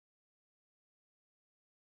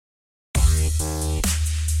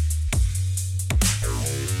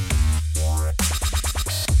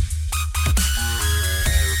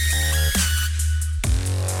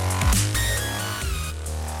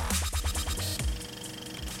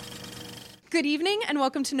Good evening and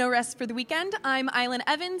welcome to No Rest for the Weekend. I'm Islan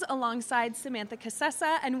Evans alongside Samantha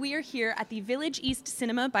Casessa, and we are here at the Village East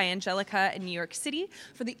Cinema by Angelica in New York City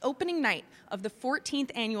for the opening night of the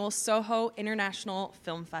 14th annual Soho International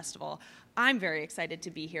Film Festival. I'm very excited to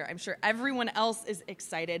be here. I'm sure everyone else is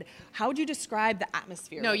excited. How would you describe the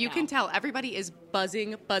atmosphere? No, you can tell. Everybody is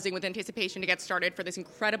buzzing with anticipation to get started for this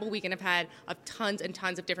incredible weekend ahead of tons and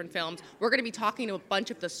tons of different films. We're going to be talking to a bunch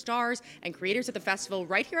of the stars and creators of the festival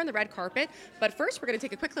right here on the red carpet. But first, we're going to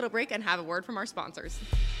take a quick little break and have a word from our sponsors.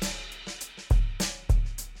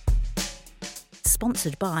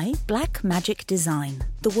 Sponsored by Black Magic Design,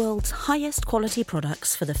 the world's highest quality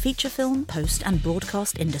products for the feature film, post and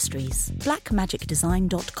broadcast industries.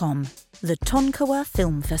 blackmagicdesign.com. The Tonkawa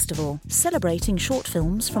Film Festival, celebrating short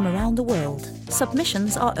films from around the world.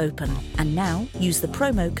 Submissions are open, and now use the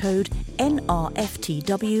promo code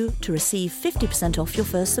NRFTW to receive 50% off your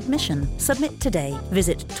first submission. Submit today.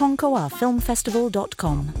 Visit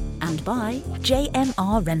tonkawafilmfestival.com. And by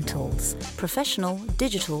JMR Rentals, professional,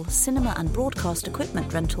 digital, cinema and broadcast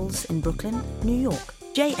equipment rentals in Brooklyn, New York.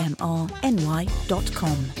 jmrny.com.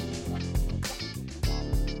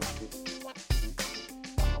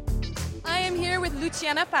 I am here with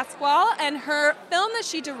Luciana Pascual and her film that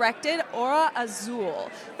she directed, Aura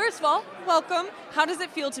Azul. First of all, welcome. How does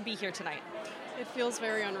it feel to be here tonight? It feels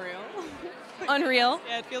very unreal. Unreal?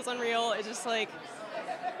 Yeah, it feels unreal. It's just like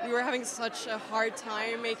we were having such a hard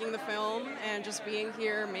time making the film, and just being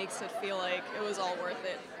here makes it feel like it was all worth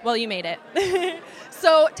it. Well, you made it.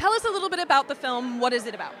 So tell us a little bit about the film. What is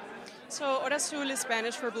it about? So Hora Azul is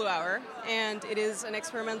Spanish for Blue Hour, and it is an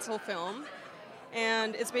experimental film.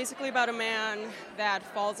 And it's basically about a man that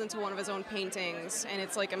falls into one of his own paintings, and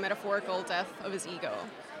it's like a metaphorical death of his ego.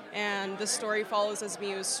 And the story follows his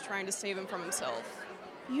muse trying to save him from himself.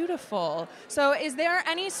 Beautiful. So is there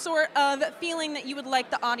any sort of feeling that you would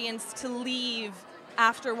like the audience to leave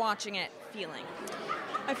after watching it feeling?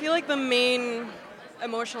 I feel like the main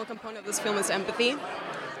emotional component of this film is empathy.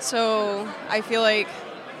 So I feel like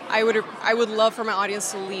I would love for my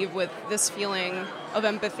audience to leave with this feeling of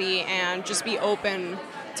empathy and just be open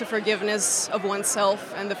to forgiveness of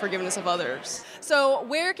oneself and the forgiveness of others. So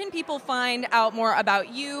where can people find out more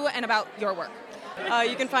about you and about your work?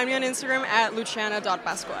 You can find me on Instagram at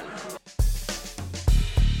luciana.pascual.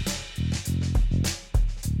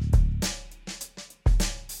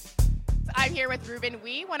 I'm here with Ruben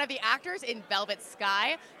Wee, one of the actors in Velvet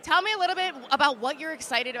Sky. Tell me a little bit about what you're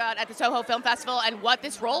excited about at the Soho Film Festival and what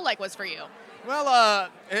this role was for you. Well,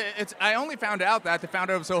 I only found out that the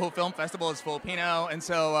founder of Soho Film Festival is Filipino, and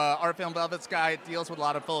so our film Velvet Sky deals with a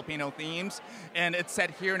lot of Filipino themes, and it's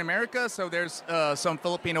set here in America, so there's some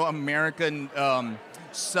Filipino-American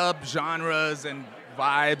sub-genres and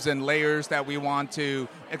vibes and layers that we want to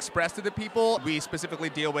express to the people. We specifically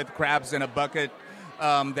deal with crabs in a bucket,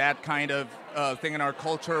 that kind of thing in our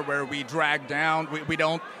culture where we drag down. We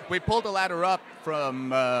pull the ladder up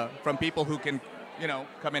from people who can,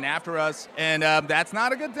 come in after us, and that's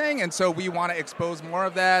not a good thing, and so we want to expose more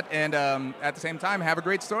of that, and at the same time have a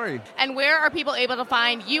great story. And where are people able to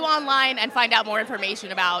find you online and find out more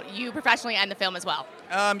information about you professionally and the film as well?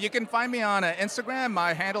 You can find me on Instagram.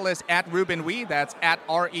 My handle is @RubenWee. That's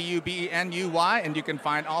 @REUBENUY, and you can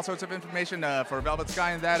find all sorts of information for Velvet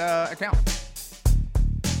Sky in that account.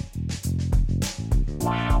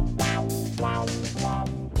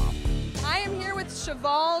 I am here with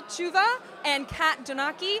Shaval Chuva and Kat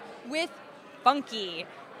Donaki with Funky.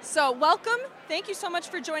 So welcome. Thank you so much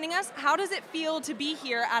for joining us. How does it feel to be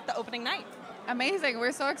here at the opening night? Amazing.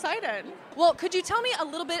 We're so excited. Well, could you tell me a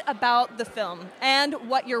little bit about the film and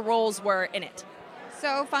what your roles were in it?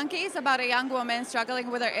 So Funky is about a young woman struggling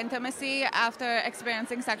with her intimacy after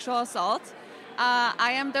experiencing sexual assault.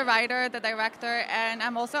 I am the writer, the director, and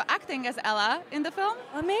I'm also acting as Ella in the film.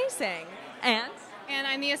 Amazing. And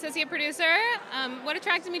I'm the associate producer. What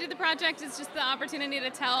attracted me to the project is just the opportunity to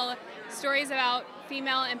tell stories about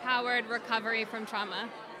female-empowered recovery from trauma.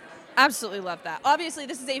 Absolutely love that. Obviously,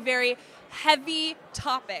 this is a very heavy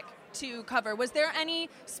topic to cover. Was there any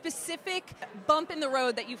specific bump in the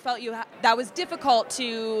road that you felt that was difficult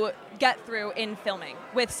to get through in filming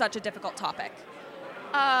with such a difficult topic?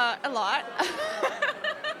 A lot.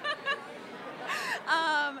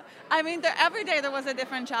 Every day there was a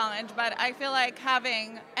different challenge, but I feel like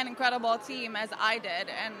having an incredible team as I did,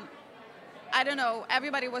 and I don't know,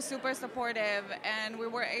 everybody was super supportive, and we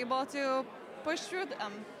were able to push through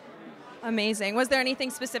them. Amazing. Was there anything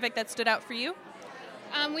specific that stood out for you?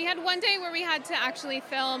 We had one day where we had to actually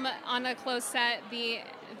film on a closed set the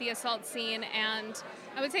assault scene, and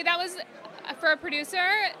I would say that was, for a producer,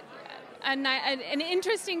 an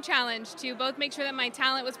interesting challenge to both make sure that my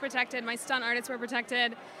talent was protected, my stunt artists were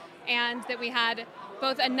protected, and that we had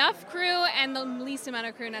both enough crew and the least amount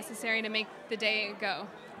of crew necessary to make the day go.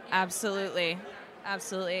 Absolutely.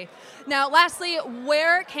 Absolutely. Now, lastly,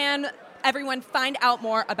 where can everyone find out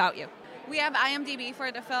more about you? We have IMDb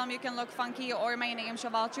for the film. You can look funky or my name,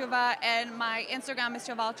 Shavalchuva, and my Instagram is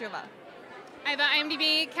Shavalchuva. I have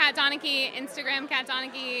IMDb, Kat Donaghy, Instagram, Kat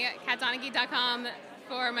Donaghy, katdonaghy.com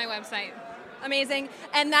for my website. Amazing.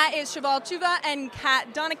 And that is Shavalchuva and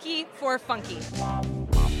Kat Donaghy for Funky.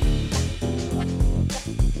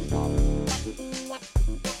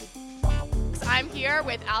 I'm here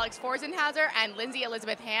with Alex Forsenhauser and Lindsay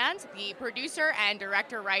Elizabeth Hand, the producer and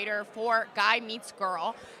director-writer for Guy Meets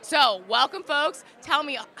Girl. So, welcome, folks. Tell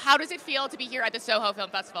me, how does it feel to be here at the Soho Film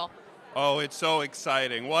Festival? Oh, it's so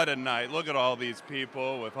exciting. What a night. Look at all these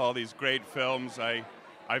people with all these great films.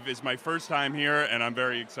 It's my first time here, and I'm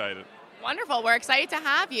very excited. Wonderful. We're excited to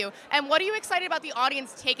have you. And what are you excited about the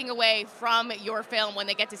audience taking away from your film when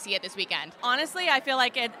they get to see it this weekend? Honestly, I feel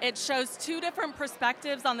like it shows two different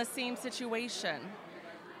perspectives on the same situation.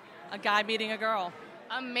 A guy meeting a girl.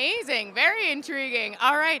 Amazing. Very intriguing.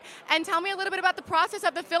 All right. And tell me a little bit about the process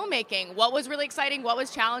of the filmmaking. What was really exciting? What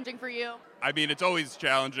was challenging for you? I mean, it's always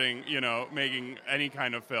challenging, making any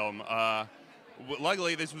kind of film.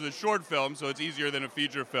 Luckily, this was a short film, so it's easier than a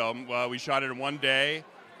feature film. We shot it in one day.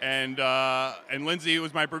 And Lindsay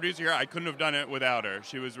was my producer here. I couldn't have done it without her.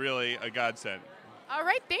 She was really a godsend. All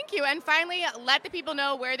right, thank you. And finally, let the people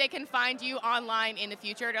know where they can find you online in the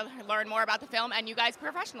future to learn more about the film and you guys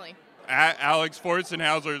professionally. Alex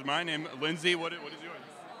Forsenhauser is my name. Lindsay, what is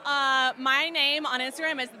yours? My name on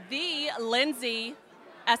Instagram is the Lindsay,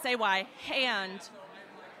 S-A-Y, Hand.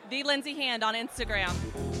 The Lindsay Hand on Instagram.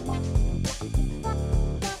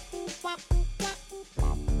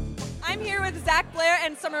 I'm here with Zach Blair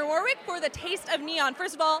and Summer Warwick for The Taste of Neon.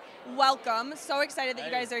 First of all, welcome. So excited that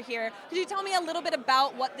you guys are here. Could you tell me a little bit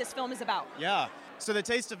about what this film is about? Yeah. So The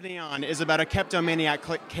Taste of Neon is about a kleptomaniac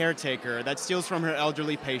caretaker that steals from her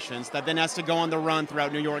elderly patients that then has to go on the run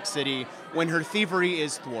throughout New York City when her thievery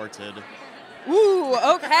is thwarted. Ooh,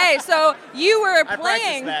 okay. So you were I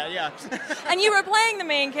playing... practiced that, yeah. And you were playing the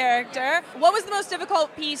main character. What was the most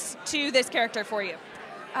difficult piece to this character for you?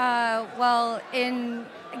 Well, in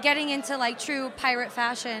getting into like true pirate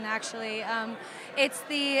fashion, actually, it's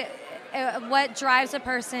the what drives a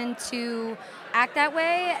person to act that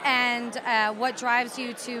way, and what drives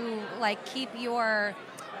you to like keep your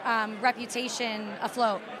reputation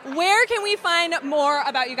afloat. Where can we find more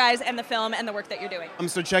about you guys and the film and the work that you're doing?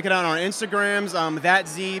 So check it out on our Instagrams, that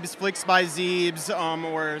Zeebs, Flicks by Zeebs,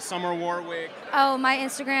 or Summer Warwick. Oh, my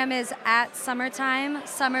Instagram is @summertime,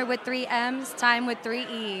 summer with 3 M's, time with 3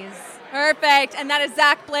 E's. Perfect. And that is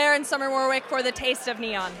Zach Blair and Summer Warwick for The Taste of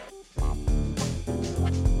Neon.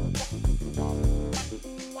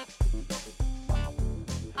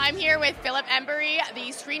 I'm here with Philip Embry,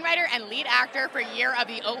 the screenwriter and lead actor for Year of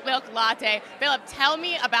the Oat Milk Latte. Philip, tell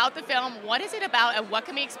me about the film. What is it about, and what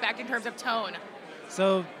can we expect in terms of tone?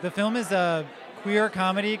 So the film is a queer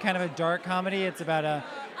comedy, kind of a dark comedy. It's about a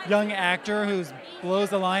young actor who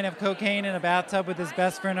blows a line of cocaine in a bathtub with his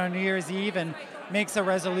best friend on New Year's Eve and makes a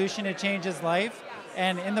resolution to change his life.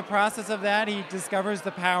 And in the process of that, he discovers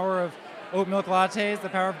the power of oat milk lattes, the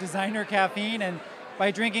power of designer caffeine, and by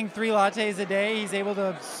drinking 3 lattes a day, he's able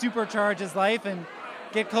to supercharge his life and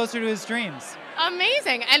get closer to his dreams.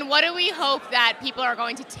 Amazing. And what do we hope that people are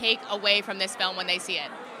going to take away from this film when they see it?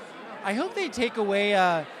 I hope they take away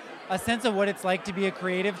a sense of what it's like to be a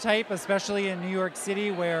creative type, especially in New York City,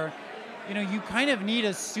 where you kind of need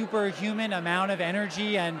a superhuman amount of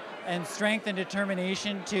energy and strength and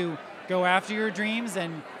determination to go after your dreams,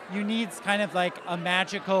 and you need kind of like a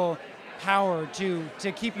magical power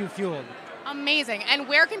to keep you fueled. Amazing. And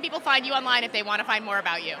where can people find you online if they want to find more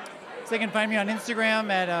about you? So they can find me on Instagram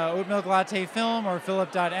at Oat Milk Latte Film or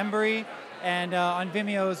philip.embry, and on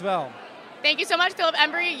Vimeo as well. Thank you so much, Philip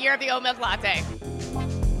Embry, Year of the Oat Milk Latte.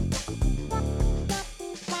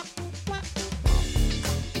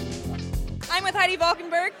 I'm with Heidi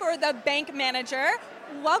Valkenburg for The Bank Manager.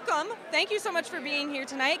 Welcome. Thank you so much for being here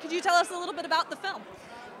tonight. Could you tell us a little bit about the film?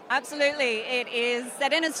 Absolutely. It is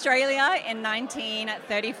set in Australia in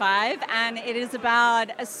 1935, and it is about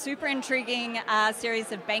a super intriguing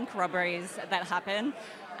series of bank robberies that happen.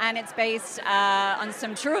 And it's based on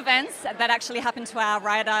some true events that actually happened to our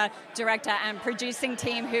writer, director, and producing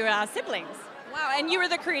team who are siblings. Wow, and you were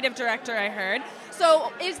the creative director, I heard.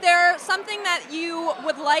 So is there something that you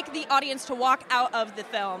would like the audience to walk out of the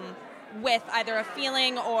film with, either a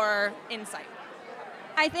feeling or insight?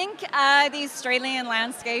 I think the Australian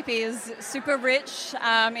landscape is super rich,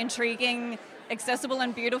 intriguing, accessible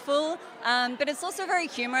and beautiful, but it's also very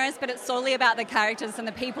humorous, but it's solely about the characters and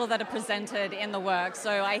the people that are presented in the work.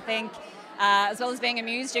 So I think as well as being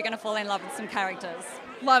amused, you're going to fall in love with some characters.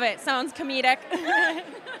 Love it. Sounds comedic.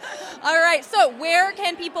 All right, so where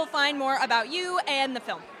can people find more about you and the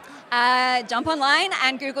film? Jump online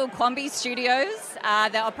and Google Quamby Studios.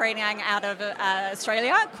 They're operating out of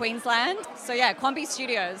Australia, Queensland. So yeah, Quamby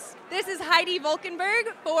Studios. This is Heidi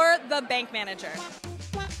Volkenberg for The Bank Manager.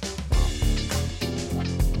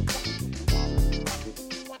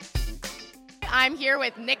 I'm here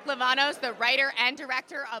with Nick Livanos, the writer and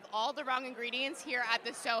director of All the Wrong Ingredients here at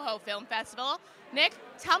the Soho Film Festival. Nick,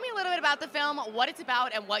 tell me a little bit about the film, what it's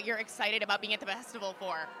about, and what you're excited about being at the festival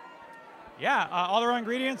for. Yeah, All the Wrong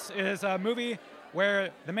Ingredients is a movie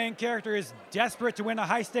where the main character is desperate to win a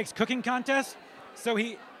high-stakes cooking contest, so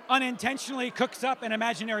he unintentionally cooks up an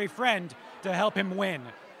imaginary friend to help him win.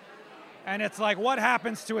 And it's like, what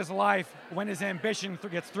happens to his life when his ambition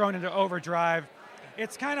gets thrown into overdrive?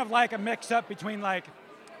 It's kind of like a mix-up between like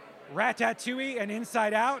Ratatouille and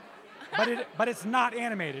Inside Out, but it's not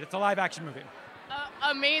animated. It's a live-action movie.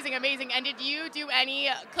 Amazing, amazing. And did you do any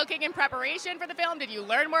cooking in preparation for the film? Did you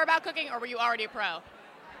learn more about cooking, or were you already a pro?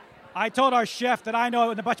 I told our chef that I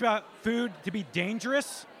know a bunch about food to be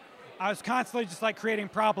dangerous. I was constantly just like creating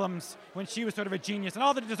problems when she was sort of a genius. And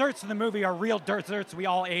all the desserts in the movie are real desserts we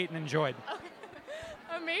all ate and enjoyed.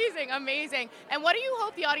 Amazing, amazing. And what do you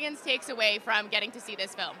hope the audience takes away from getting to see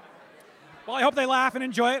this film? Well, I hope they laugh and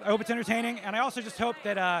enjoy it. I hope it's entertaining. And I also just hope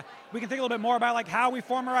that we can think a little bit more about like how we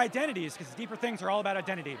form our identities, because deeper things are all about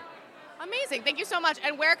identity. Amazing. Thank you so much.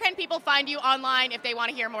 And where can people find you online if they want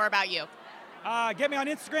to hear more about you? Get me on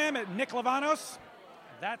Instagram at Nick Livanos.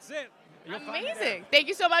 That's it. You'll Amazing. Thank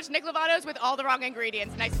you so much, Nick Livanos with All the Wrong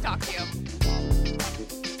Ingredients. Nice to talk to you.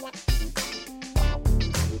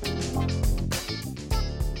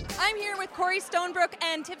 I'm here with Corey Stonebrook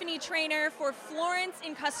and Tiffany Traynor for Florence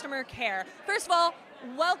in Customer Care. First of all,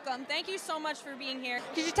 welcome. Thank you so much for being here.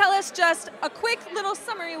 Could you tell us just a quick little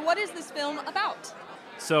summary? What is this film about?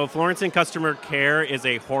 So Florence in Customer Care is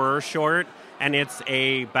a horror short, and it's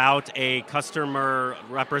about a customer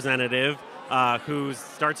representative who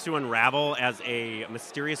starts to unravel as a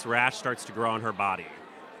mysterious rash starts to grow on her body.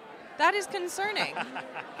 That is concerning.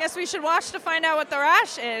 Guess we should watch to find out what the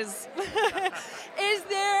rash is. Is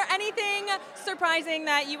there anything surprising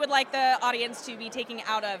that you would like the audience to be taking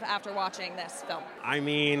out of after watching this film? I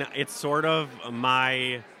mean, it's sort of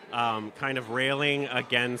my kind of railing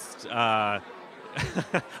against a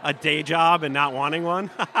day job and not wanting one.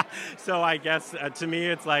 So I guess to me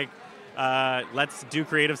it's like, let's do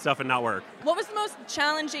creative stuff and not work. What was the most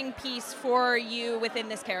challenging piece for you within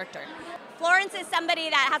this character? Florence is somebody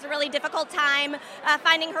that has a really difficult time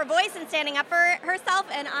finding her voice and standing up for herself,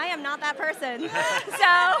 and I am not that person.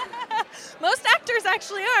 So most actors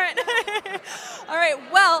actually aren't. All right,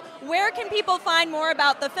 well, where can people find more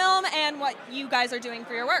about the film and what you guys are doing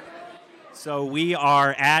for your work? So we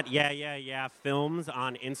are at Yeah Films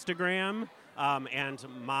on Instagram, and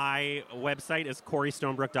my website is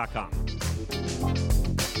CoreyStonebrook.com.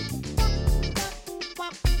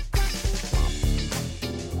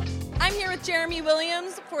 I'm here with Jeremy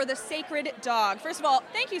Williams for The Sacred Dog. First of all,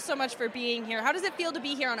 thank you so much for being here. How does it feel to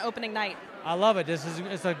be here on opening night? I love it.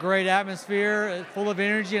 It's a great atmosphere, full of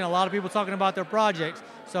energy, and a lot of people talking about their projects.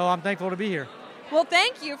 So I'm thankful to be here. Well,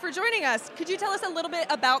 thank you for joining us. Could you tell us a little bit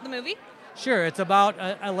about the movie? Sure. It's about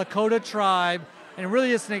a Lakota tribe, and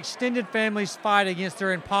really it's an extended family's fight against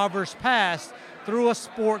their impoverished past through a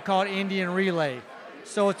sport called Indian Relay.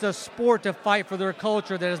 So it's a sport to fight for their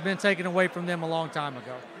culture that has been taken away from them a long time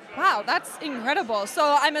ago. Wow, that's incredible.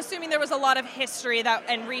 So I'm assuming there was a lot of history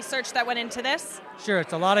and research that went into this? Sure,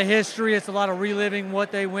 it's a lot of history, it's a lot of reliving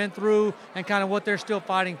what they went through and kind of what they're still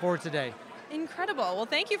fighting for today. Incredible. Well,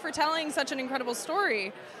 thank you for telling such an incredible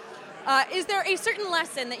story. Is there a certain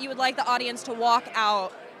lesson that you would like the audience to walk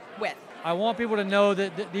out with? I want people to know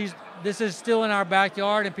that this is still in our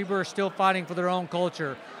backyard and people are still fighting for their own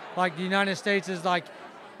culture. Like the United States is like,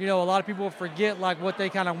 a lot of people forget like what they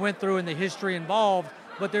kind of went through and the history involved,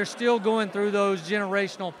 but they're still going through those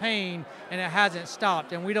generational pain and it hasn't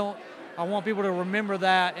stopped. And I want people to remember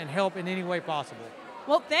that and help in any way possible.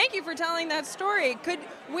 Well, thank you for telling that story.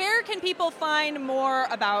 Where can people find more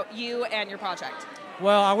about you and your project?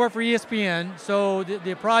 Well, I work for ESPN, so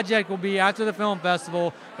the project will be after the film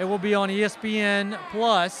festival. It will be on ESPN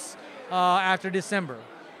Plus after December.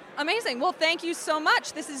 Amazing. Well, thank you so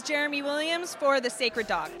much. This is Jeremy Williams for The Sacred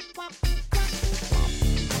Dog.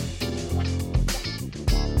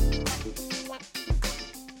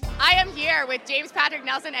 I am here with James Patrick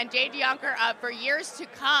Nelson and Jay DeYonker for Years to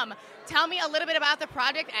Come. Tell me a little bit about the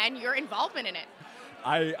project and your involvement in it.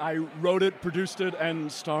 I wrote it, produced it,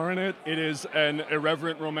 and star in it. It is an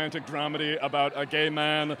irreverent romantic dramedy about a gay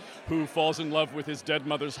man who falls in love with his dead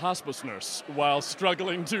mother's hospice nurse while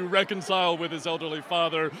struggling to reconcile with his elderly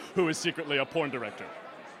father, who is secretly a porn director.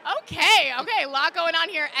 Okay, a lot going on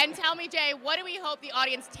here. And tell me, Jay, what do we hope the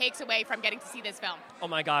audience takes away from getting to see this film? Oh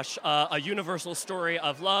my gosh, a universal story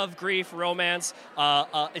of love, grief, romance.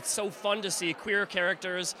 It's so fun to see queer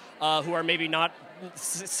characters who are maybe not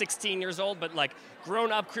 16 years old, but like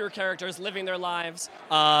grown-up queer characters living their lives.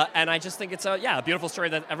 And I just think it's a beautiful story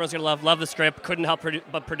that everyone's going to love. Love the script. Couldn't help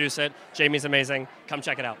but produce it. Jamie's amazing. Come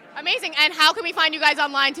check it out. Amazing. And how can we find you guys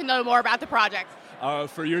online to know more about the project?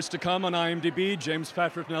 For Years to Come on IMDb, James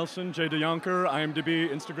Patrick Nelson, Jay DeYonker,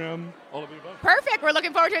 IMDb, Instagram, all of the above. Perfect. We're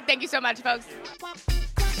looking forward to it. Thank you so much, folks.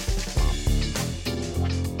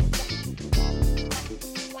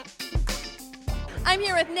 I'm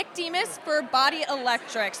here with Nick Demas for Body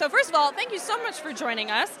Electric. So first of all, thank you so much for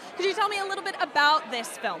joining us. Could you tell me a little bit about this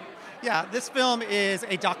film? Yeah, this film is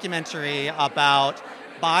a documentary about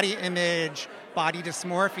body image, body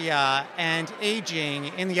dysmorphia, and aging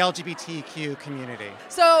in the LGBTQ community.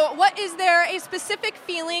 So is there a specific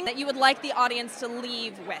feeling that you would like the audience to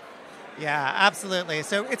leave with? Yeah, absolutely.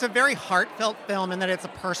 So it's a very heartfelt film in that it's a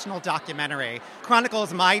personal documentary.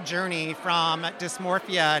 Chronicles my journey from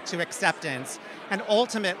dysmorphia to acceptance. And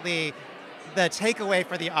ultimately, the takeaway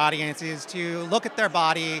for the audience is to look at their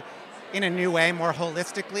body in a new way, more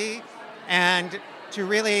holistically, and to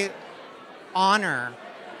really honor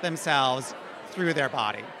themselves through their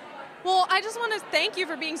body. Well, I just want to thank you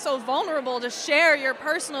for being so vulnerable to share your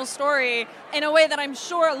personal story in a way that I'm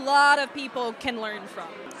sure a lot of people can learn from.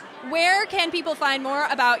 Where can people find more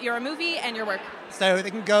about your movie and your work? So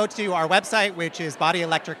they can go to our website, which is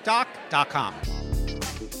bodyelectricdoc.com.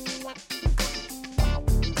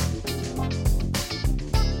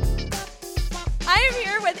 I am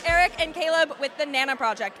here with Eric and Caleb with the Nana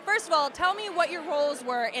Project. First of all, tell me what your roles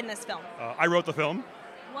were in this film. I wrote the film.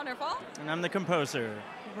 Wonderful. And I'm the composer.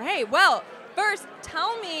 Great. Well, first,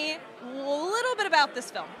 tell me a little bit about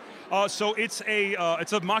this film. So it's a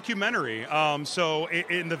mockumentary.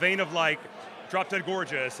 In the vein of like Drop Dead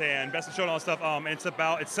Gorgeous and Best in Show and all that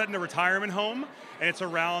stuff, it's set in a retirement home, and it's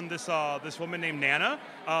around this woman named Nana,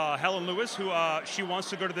 Helen Lewis, who she wants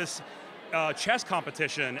to go to this chess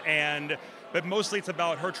competition, but mostly it's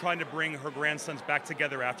about her trying to bring her grandsons back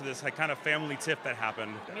together after this kind of family tiff that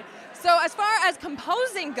happened. So as far as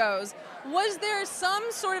composing goes, was there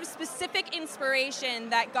some sort of specific inspiration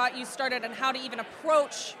that got you started on how to even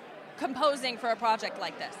approach composing for a project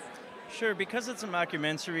like this? Sure, because it's a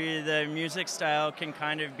mockumentary, the music style can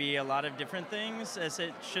kind of be a lot of different things, as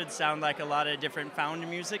it should sound like a lot of different found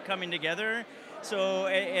music coming together. So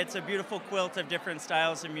it's a beautiful quilt of different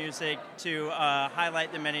styles of music to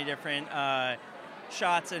highlight the many different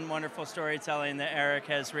shots and wonderful storytelling that Eric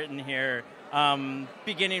has written here.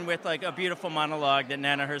 Beginning with like a beautiful monologue that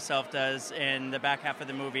Nana herself does in the back half of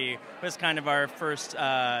the movie was kind of our first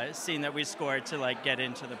scene that we scored to like get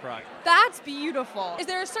into the project. That's beautiful. Is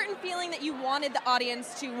there a certain feeling that you wanted the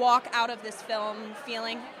audience to walk out of this film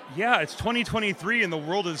feeling? Yeah, it's 2023 and the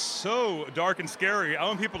world is so dark and scary. I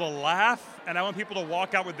want people to laugh and I want people to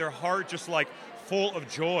walk out with their heart just like full of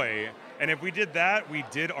joy. And if we did that, we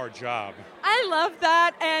did our job. I love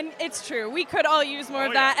that, and it's true. We could all use more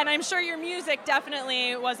of that, and I'm sure your music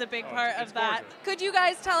definitely was a big part of that. Gorgeous. Could you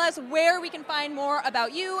guys tell us where we can find more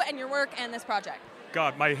about you and your work and this project?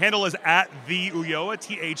 God, my handle is at @TheUlloa,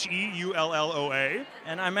 TheUlloa.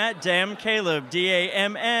 And I'm at Damn Caleb,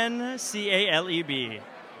 DAMNCALEB.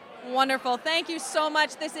 Wonderful. Thank you so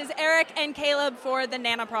much. This is Eric and Caleb for the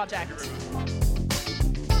Nana Project.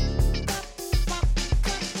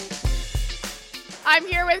 I'm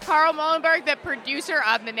here with Carl Mullenberg, the producer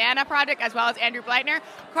of the Nana Project, as well as Andrew Bleitner.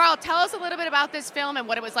 Carl, tell us a little bit about this film and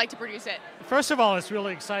what it was like to produce it. First of all, it's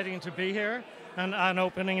really exciting to be here on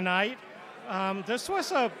opening night. This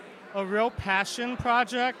was a real passion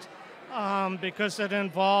project because it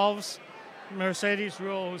involves Mercedes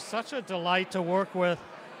Ruehl, who's such a delight to work with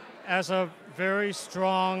as a very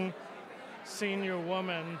strong senior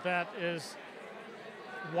woman that is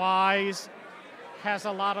wise, has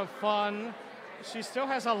a lot of fun. She still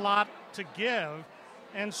has a lot to give,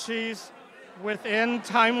 and she's within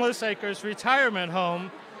Timeless Acres retirement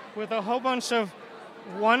home with a whole bunch of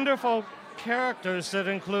wonderful characters that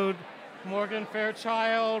include Morgan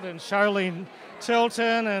Fairchild and Charlene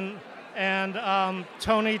Tilton and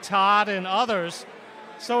Tony Todd and others.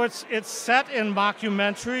 So it's set in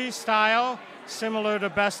mockumentary style, similar to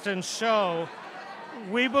Best in Show.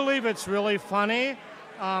 We believe it's really funny.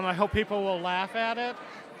 I hope people will laugh at it,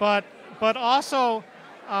 but also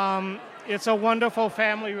it's a wonderful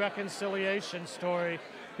family reconciliation story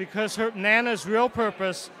because Nana's real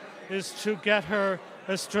purpose is to get her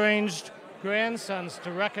estranged grandsons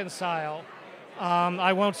to reconcile.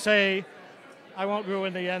 I won't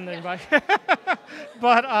ruin the ending,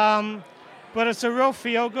 but it's a real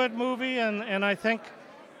feel-good movie, and I think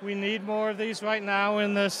we need more of these right now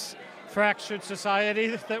in this fractured society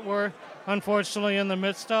that we're unfortunately in the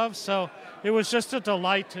midst of. So it was just a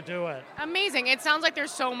delight to do it. Amazing. It sounds like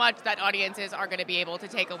there's so much that audiences are going to be able to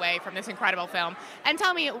take away from this incredible film. And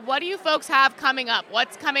tell me, what do you folks have coming up?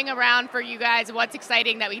 What's coming around for you guys? What's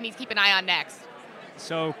exciting that we need to keep an eye on next?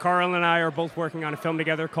 So Carl and I are both working on a film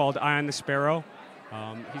together called Eye on the Sparrow.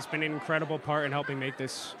 He's been an incredible part in helping make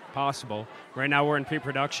this possible. Right now we're in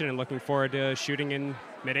pre-production and looking forward to shooting in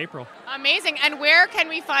mid-April. Amazing. And where can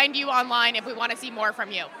we find you online if we want to see more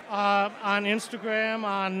from you? On Instagram,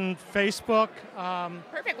 on Facebook.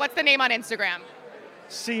 Perfect. What's the name on Instagram?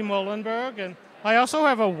 C. Mullenberg. And I also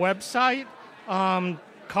have a website,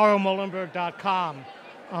 carlmullenberg.com.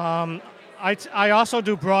 I also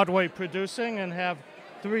do Broadway producing and have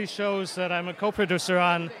 3 shows that I'm a co-producer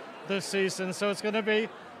on this season. So it's going to be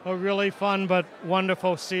a really fun but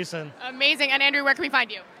wonderful season. Amazing. And Andrew, where can we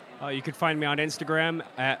find you? You can find me on Instagram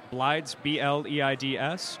at Blides,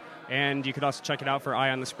 BLEIDS, and you could also check it out for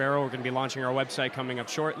Eye on the Sparrow. We're going to be launching our website coming up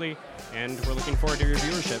shortly, and we're looking forward to your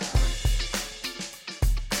viewership.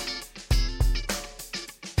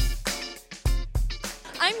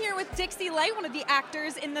 I'm here with Dixie Light, one of the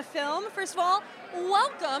actors in the film. First of all,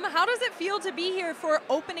 welcome. How does it feel to be here for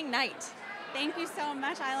opening night? Thank you so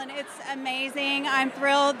much, Island. It's amazing. I'm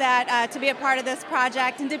thrilled that to be a part of this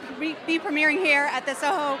project and to be premiering here at the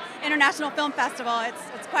Soho International Film Festival.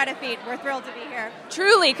 It's quite a feat. We're thrilled to be here.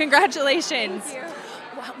 Truly, congratulations. Thank you.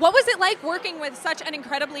 What was it like working with such an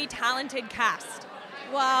incredibly talented cast?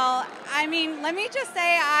 Well, I mean, let me just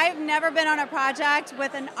say I've never been on a project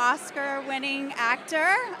with an Oscar-winning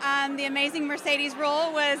actor. The amazing Mercedes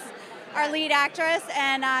Rule was our lead actress,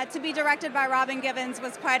 and to be directed by Robin Givens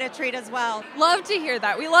was quite a treat as well. Love to hear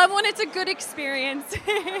that. We love when it's a good experience.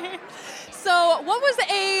 So what was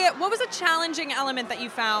a challenging element that you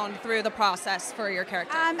found through the process for your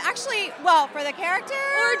character? Actually, well, for the character?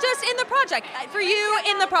 Or just in the project, for you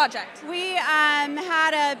in the project? We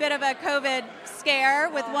had a bit of a COVID scare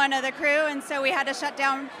with one of the crew, and so we had to shut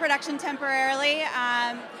down production temporarily.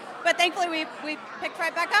 But thankfully, we picked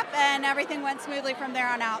right back up, and everything went smoothly from there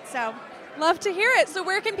on out. So, love to hear it. So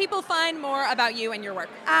where can people find more about you and your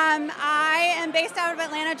work? I am based out of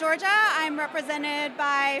Atlanta, Georgia. I'm represented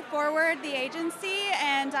by Forward, the agency,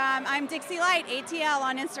 and I'm Dixie Light, ATL,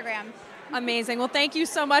 on Instagram. Amazing. Well, thank you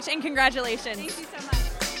so much, and congratulations. Thank you so much.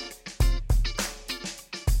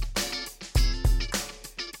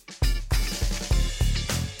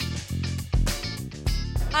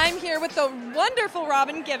 I'm here with the wonderful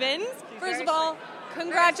Robin Givens. First of all,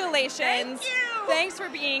 congratulations. Thank you. Thanks for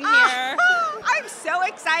being here. I'm so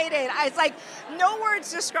excited. It's like no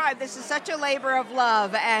words describe. This is such a labor of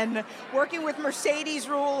love, and working with Mercedes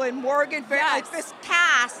Rule and Morgan Fairchild, like this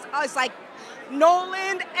cast, I was like,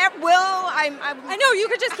 Nolan, Will, I know, you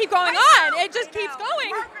could just keep going on. It just keeps going.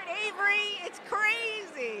 Margaret Avery, it's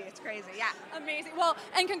crazy. It's crazy, yeah. Amazing. Well,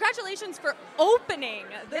 and congratulations for opening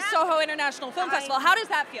the Soho International Film Festival. How does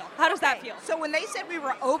that feel? How does that feel? So when they said we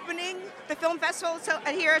were opening the film festival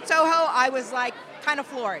here at Soho, I was like kind of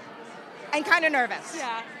floored and kind of nervous.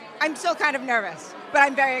 Yeah. I'm still kind of nervous, but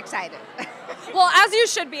I'm very excited. Well, as you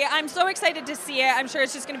should be. I'm so excited to see it. I'm sure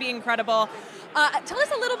it's just going to be incredible. Tell us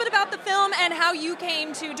a little bit about the film and how you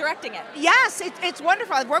came to directing it. Yes, it's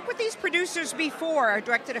wonderful. I've worked with these producers before. I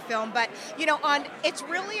directed a film, but it's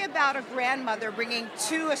really about a grandmother bringing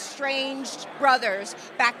 2 estranged brothers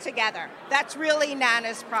back together. That's really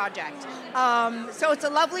Nana's project. So it's a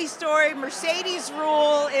lovely story. Mercedes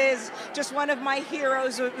Rule is just one of my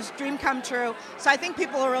heroes. It was a dream come true. So I think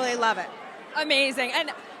people will really love it. Amazing.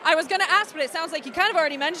 And I was going to ask, but it sounds like you kind of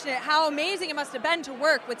already mentioned it, how amazing it must have been to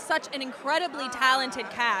work with such an incredibly talented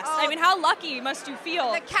cast. I mean, how lucky must you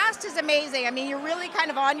feel? The cast is amazing. I mean, you're really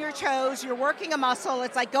kind of on your toes. You're working a muscle.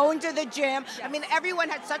 It's like going to the gym. Yes. I mean, everyone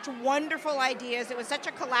had such wonderful ideas. It was such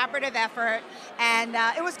a collaborative effort, and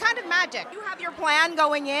it was kind of magic. You have your plan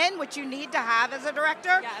going in, which you need to have as a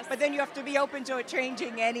director, yes. But then you have to be open to it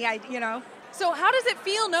changing So how does it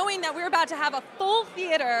feel knowing that we're about to have a full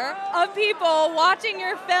theater of people watching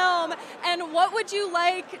your film film. And what would you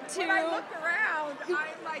like to... When I look around,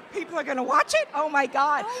 I'm like, people are going to watch it? Oh my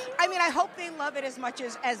God. I mean, I hope they love it as much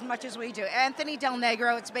as we do. Anthony Del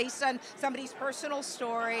Negro, it's based on somebody's personal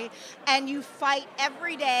story, and you fight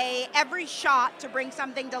every day, every shot to bring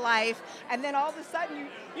something to life, and then all of a sudden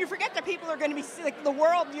you forget that people are going to be, like, the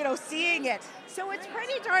world, seeing it. So it's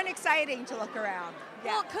pretty darn exciting to look around.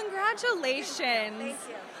 Yeah. Well, congratulations. Thank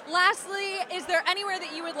you. Lastly, is there anywhere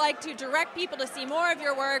that you would like to direct people to see more of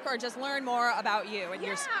your work or just learn more about you and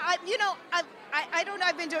your... I don't know.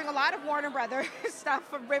 I've been doing a lot of Warner Brothers stuff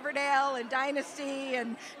from Riverdale and Dynasty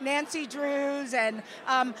and Nancy Drews, and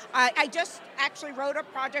I just actually wrote a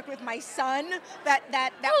project with my son that's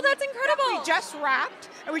incredible. That we just wrapped,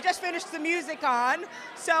 and we just finished the music on.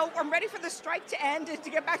 So I'm ready for the strike to end and to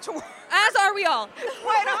get back to work. As are we all.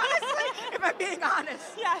 Quite honestly, if I'm being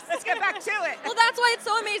honest. Yes. Let's get back to it. Well, that's why it's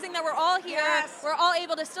so amazing that we're all here. Yes. We're all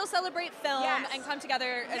able to still celebrate film Yes. and come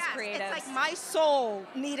together as creatives. It's like my soul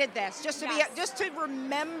needed this just to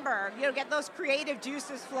remember, get those creative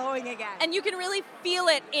juices flowing again. And you can really feel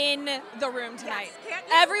it in the room tonight. Yes, can't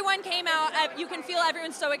you? Everyone came out. You can feel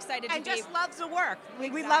everyone's so excited and to be. just loves the work.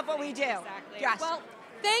 We love what we do. Exactly. Yes. Well,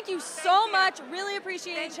 thank you so much. Really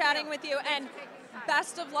appreciated chatting with you, and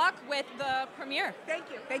best of luck with the premiere.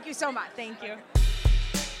 Thank you. Thank you so much. Thank you.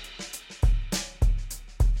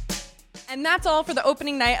 And that's all for the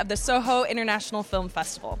opening night of the Soho International Film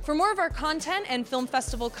Festival. For more of our content and film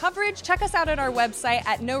festival coverage, check us out at our website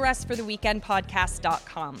at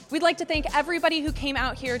norestfortheweekendpodcast.com. We'd like to thank everybody who came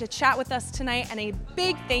out here to chat with us tonight, and a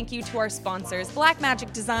big thank you to our sponsors, Black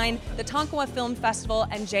Magic Design, the Tonkawa Film Festival,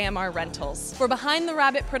 and JMR Rentals. For Behind the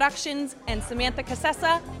Rabbit Productions and Samantha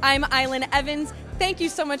Casessa, I'm Island Evans. Thank you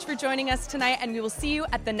so much for joining us tonight, and we will see you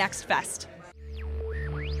at the next fest.